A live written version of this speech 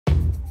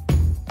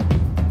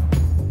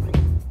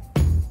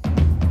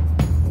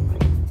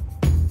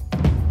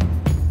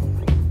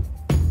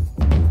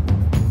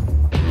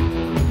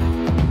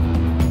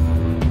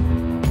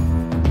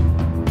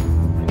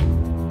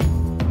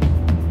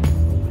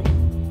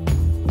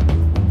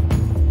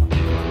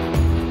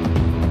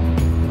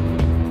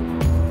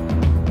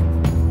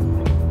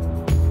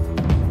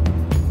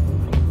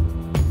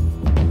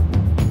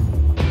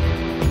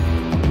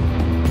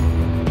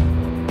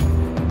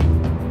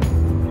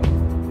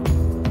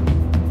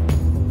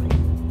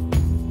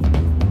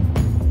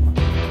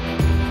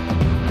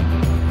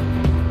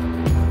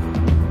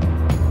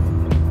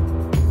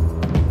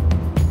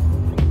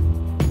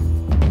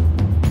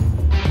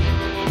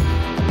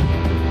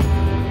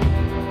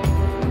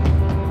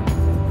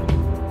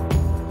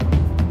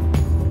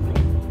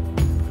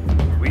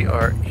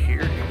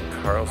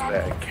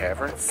Carlsbad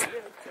Caverns,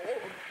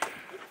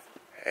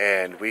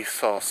 and we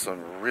saw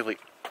some really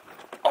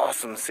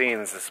awesome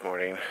scenes this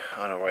morning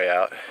on our way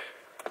out.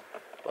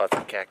 Lots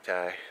of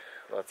cacti,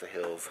 lots of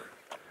hills.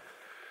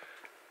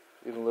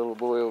 Even little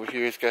boy over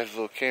here has got his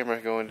little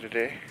camera going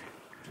today.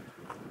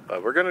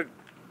 We're gonna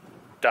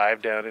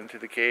dive down into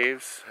the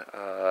caves.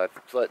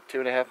 It's like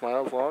 2.5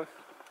 miles long.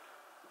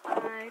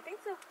 I think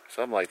so.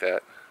 Something like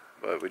that.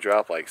 But we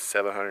dropped like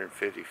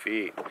 750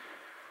 feet.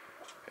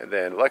 And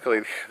then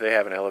luckily they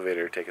have an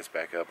elevator to take us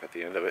back up at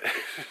the end of it.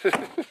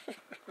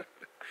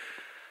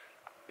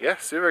 Yeah,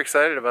 super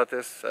excited about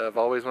this. I've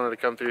always wanted to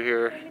come through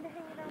here.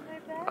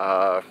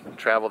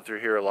 Traveled through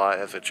here a lot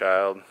as a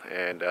child,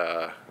 and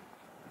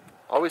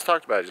always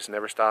talked about it, just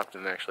never stopped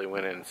and actually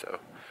went in. So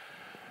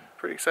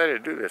pretty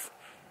excited to do this.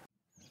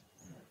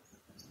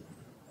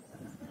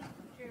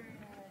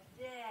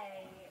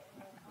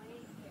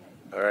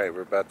 Alright,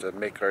 we're about to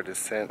make our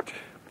descent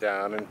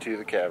down into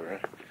the cavern.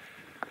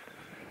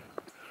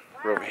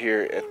 We're over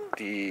here at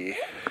the,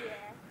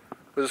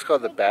 what is it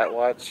called, the Bat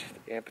Watch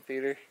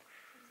Amphitheater?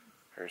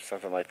 Or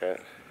something like that.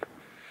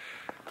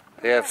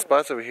 They have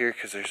spots over here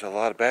because there's a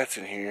lot of bats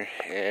in here,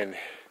 and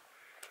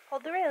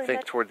I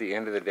think toward the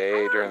end of the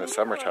day, during the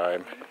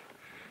summertime,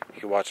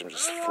 you can watch them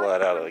just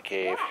flood out of the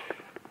cave.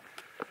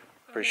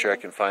 Pretty sure I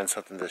can find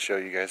something to show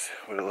you guys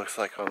what it looks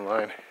like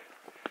online.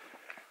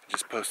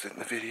 Just post it in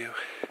the video.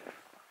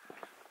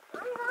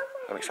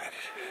 I'm excited.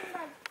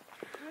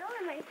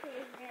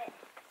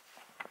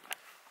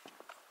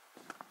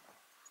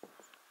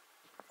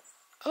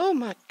 Oh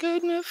my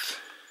goodness.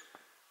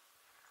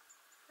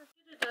 I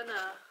should have done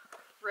a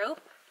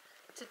rope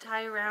to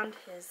tie around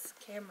his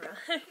camera.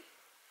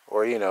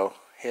 Or, you know,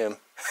 him.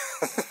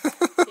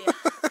 Yeah.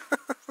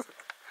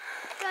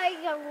 I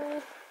got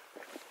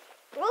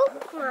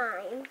rope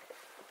climb.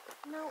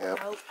 No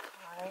Yep. rope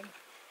climb.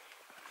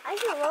 I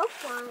can rope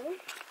climb.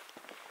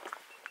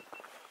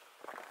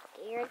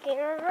 Your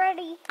camera's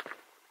ready.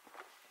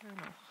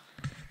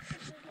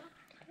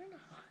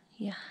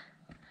 Yeah.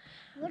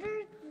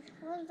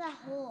 What's that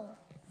hole?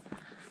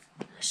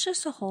 It's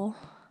just a hole.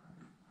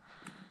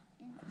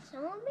 Did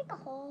someone make a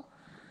hole?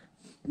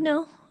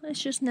 No,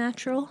 it's just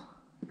natural.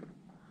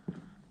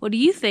 What do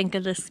you think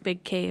of this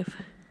big cave?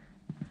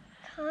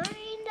 Kind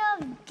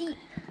of deep.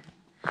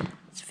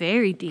 It's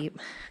very deep.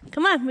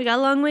 Come on, we got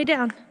a long way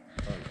down.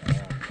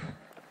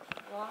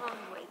 Long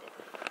way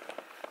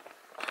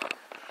down.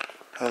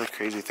 Another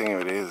crazy thing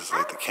of it is,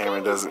 like, the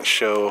camera doesn't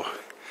show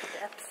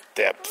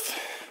depth.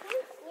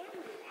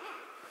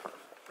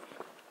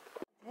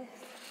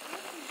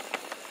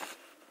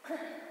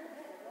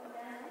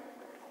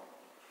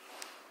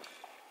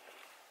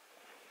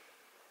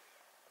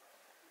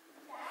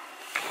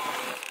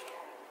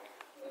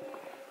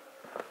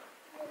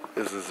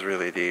 This is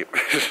really deep.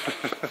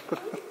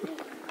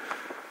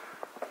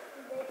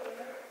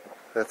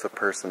 That's a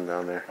person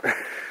down there.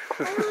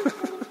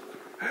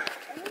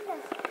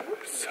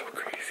 So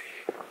crazy.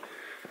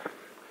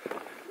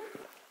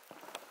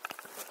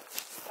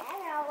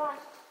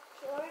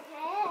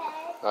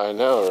 I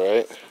know,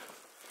 right?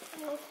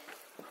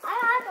 I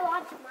have to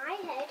watch my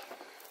head.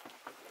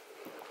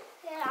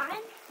 Yeah,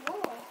 I'm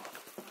small.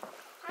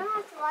 I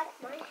have to watch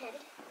my head.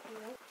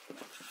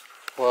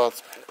 Well,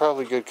 it's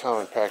probably good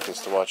common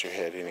practice to watch your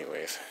head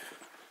anyways.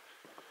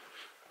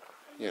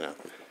 You know.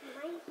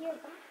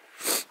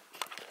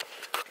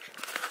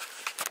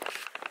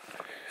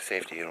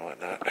 Safety and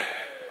whatnot. Man,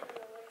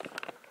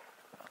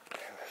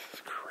 this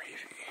is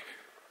crazy.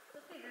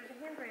 There's a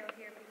handrail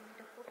here, but you need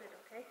to hold it,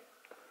 okay?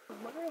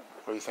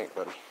 What do you think,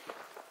 buddy?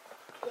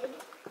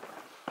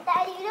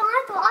 Daddy, you don't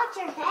have to watch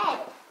your head.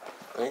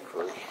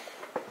 Thankfully.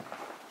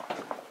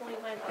 Well, you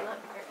might as well not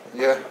hurt it.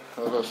 Yeah, I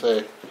was gonna say.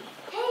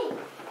 Hey,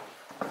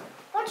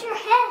 watch your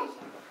head.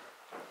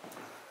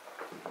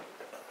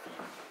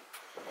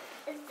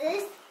 Is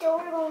this door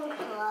going to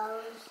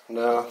close?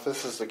 No,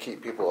 this is to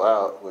keep people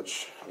out,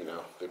 which, you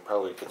know, they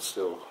probably could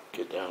still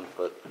get down,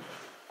 but,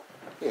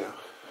 you know,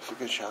 it's a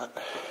good shot.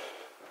 Because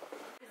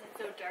it's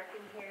so dark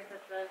in here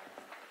that the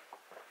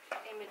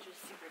image is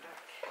super dark.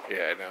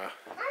 Yeah, I know.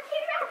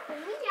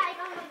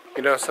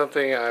 You know,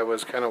 something I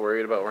was kind of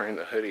worried about wearing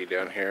the hoodie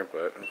down here,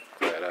 but I'm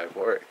glad I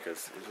wore it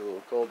because it's a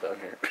little cold down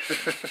here.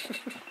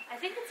 I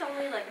think it's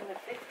only like in the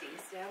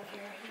 50s down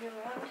here year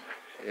round.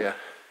 Yeah.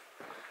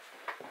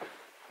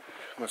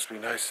 Must be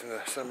nice in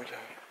the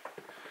summertime.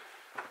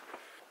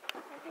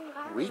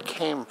 We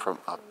came from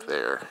up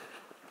there.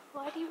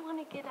 Why do you want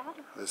to get out of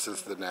here? This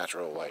is the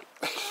natural light.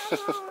 I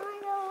don't want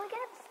to go look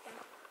at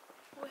stuff.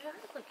 We are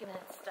looking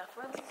at stuff.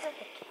 We're looking at the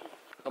cave.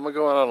 I'm going to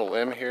go out on a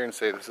limb here and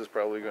say this is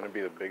probably going to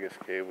be the biggest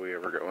cave we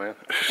ever go in.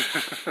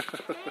 I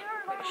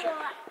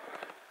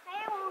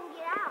won't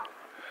get out.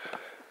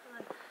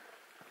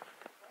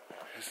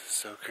 This is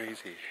so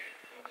crazy.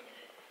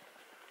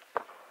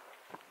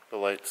 The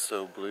light's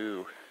so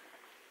blue.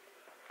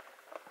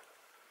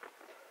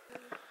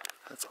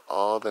 That's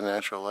all the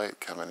natural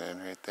light coming in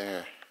right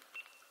there.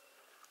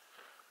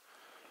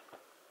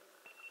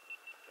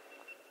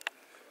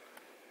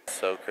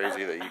 So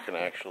crazy that you can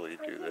actually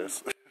do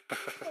this.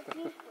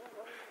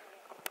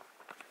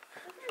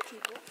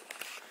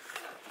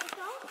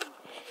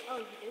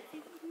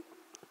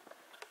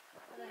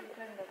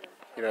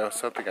 You know,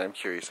 something I'm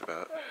curious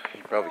about.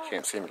 You probably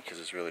can't see me because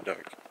it's really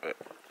dark, but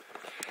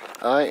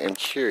I am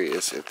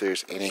curious if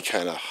there's any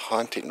kind of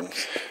haunting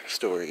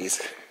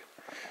stories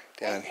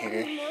down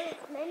here.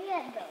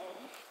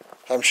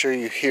 I'm sure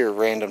you hear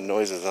random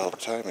noises all the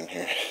time in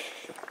here.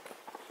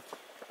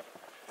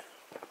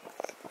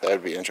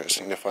 That'd be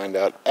interesting to find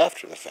out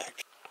after the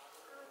fact.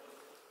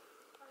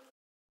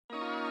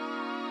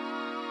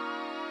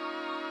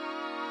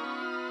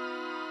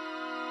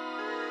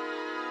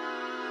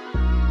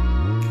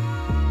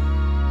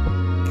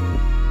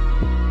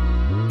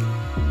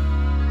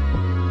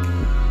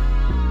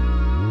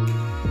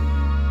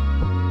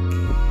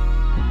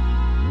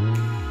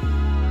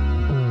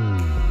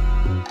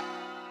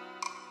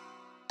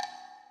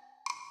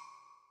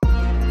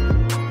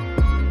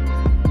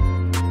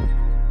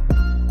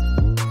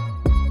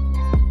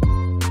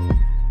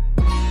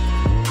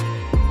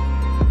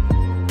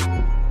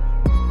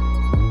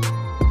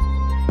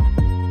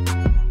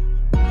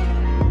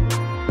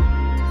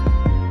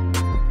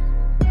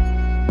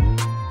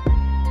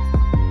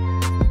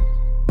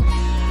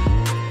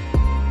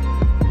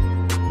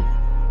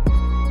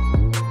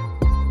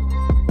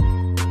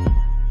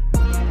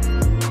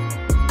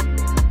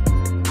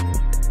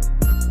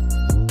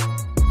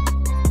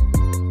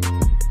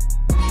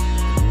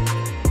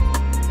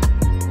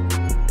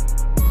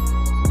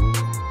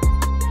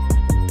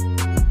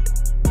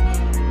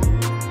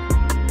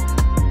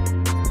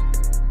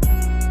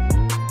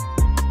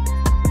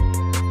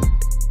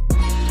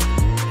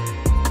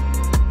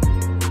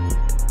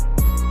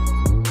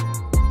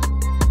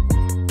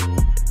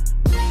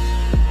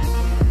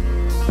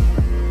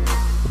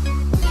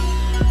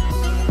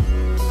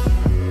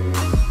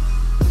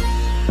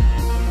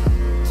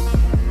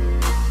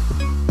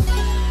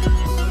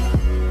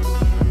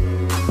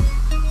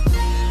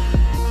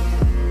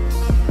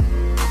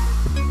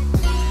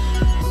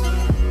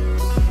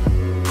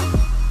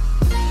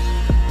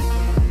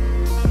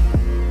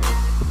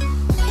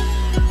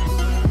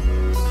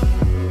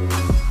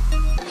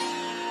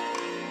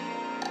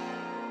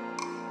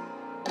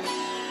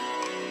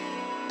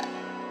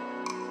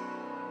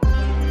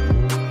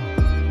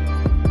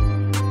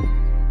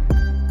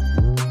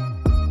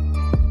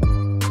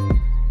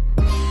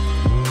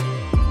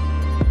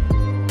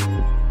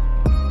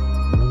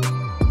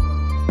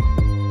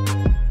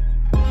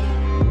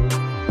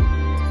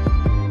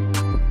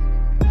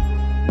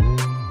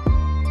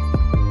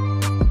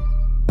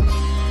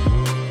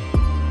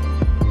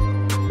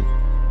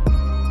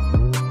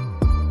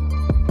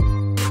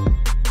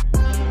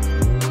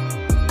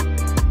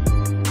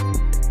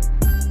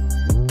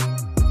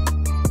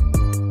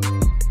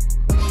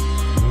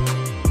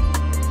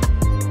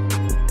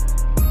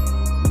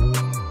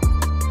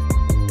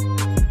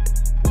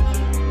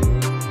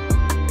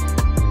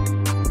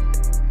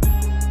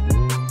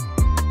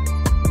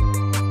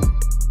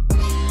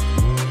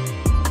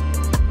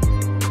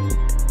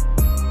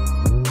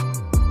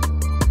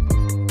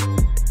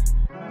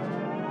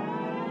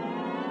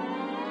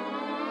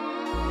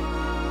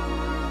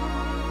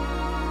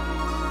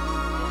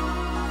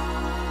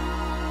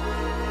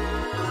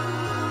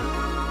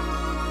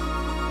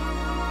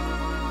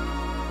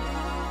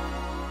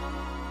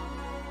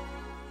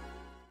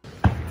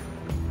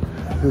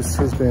 This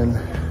has been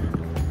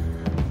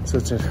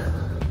such a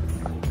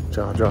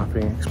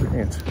jaw-dropping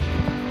experience.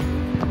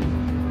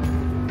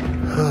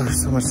 Oh,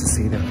 there's so much to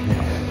see down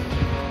here.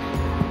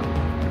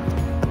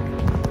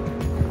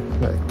 I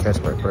gotta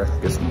catch my breath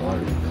and get some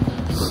water.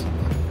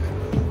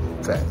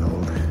 Fat and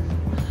old.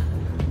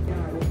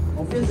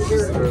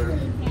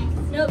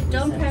 Nope,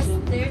 don't press.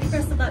 There,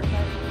 press the button.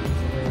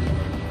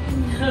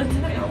 No, it's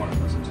okay. I don't want to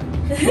press it.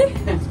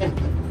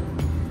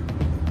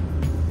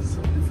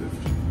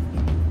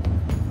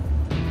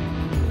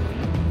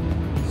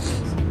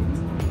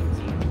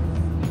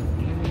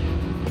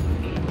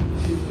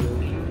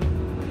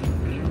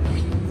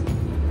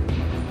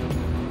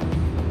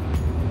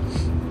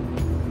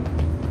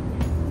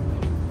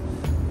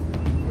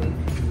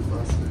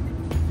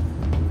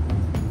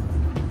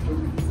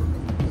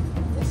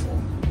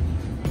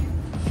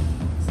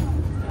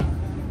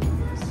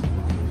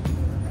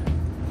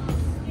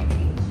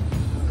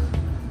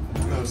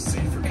 C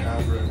for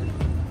Cavern.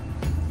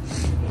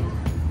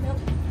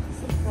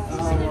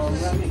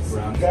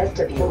 Best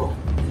or cool?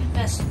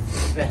 Best.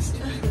 Best.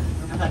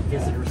 I thought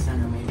visitor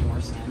center made more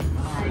sense.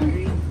 I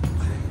agree.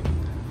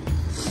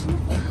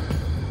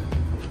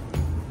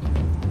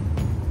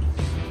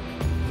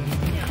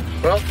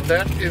 Well,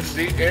 that is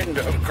the end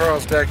of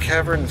Carlsbad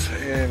Caverns,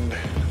 and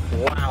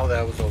wow,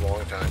 that was a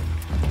long time.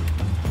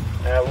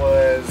 That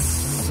was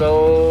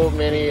so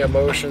many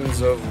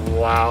emotions of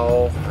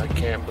wow, I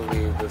can't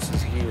believe this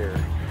is here.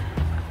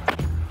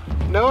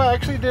 Noah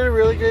actually did a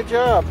really good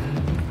job.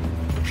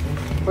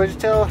 Would you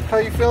tell how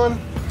you feeling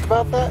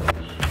about that?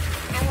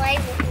 I'm like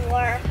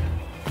more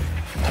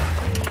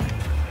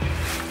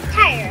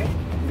tired.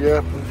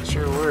 Yep,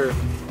 sure were.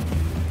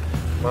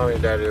 Mommy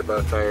and Daddy are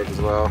both tired as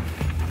well.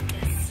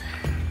 Yes.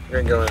 We're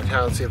gonna go into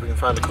town and see if we can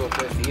find a cool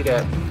place to eat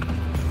at.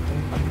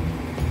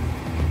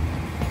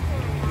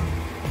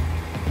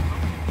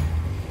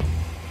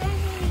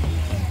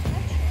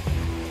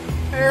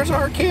 There's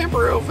our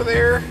camper over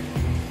there.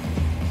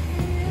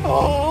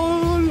 Oh.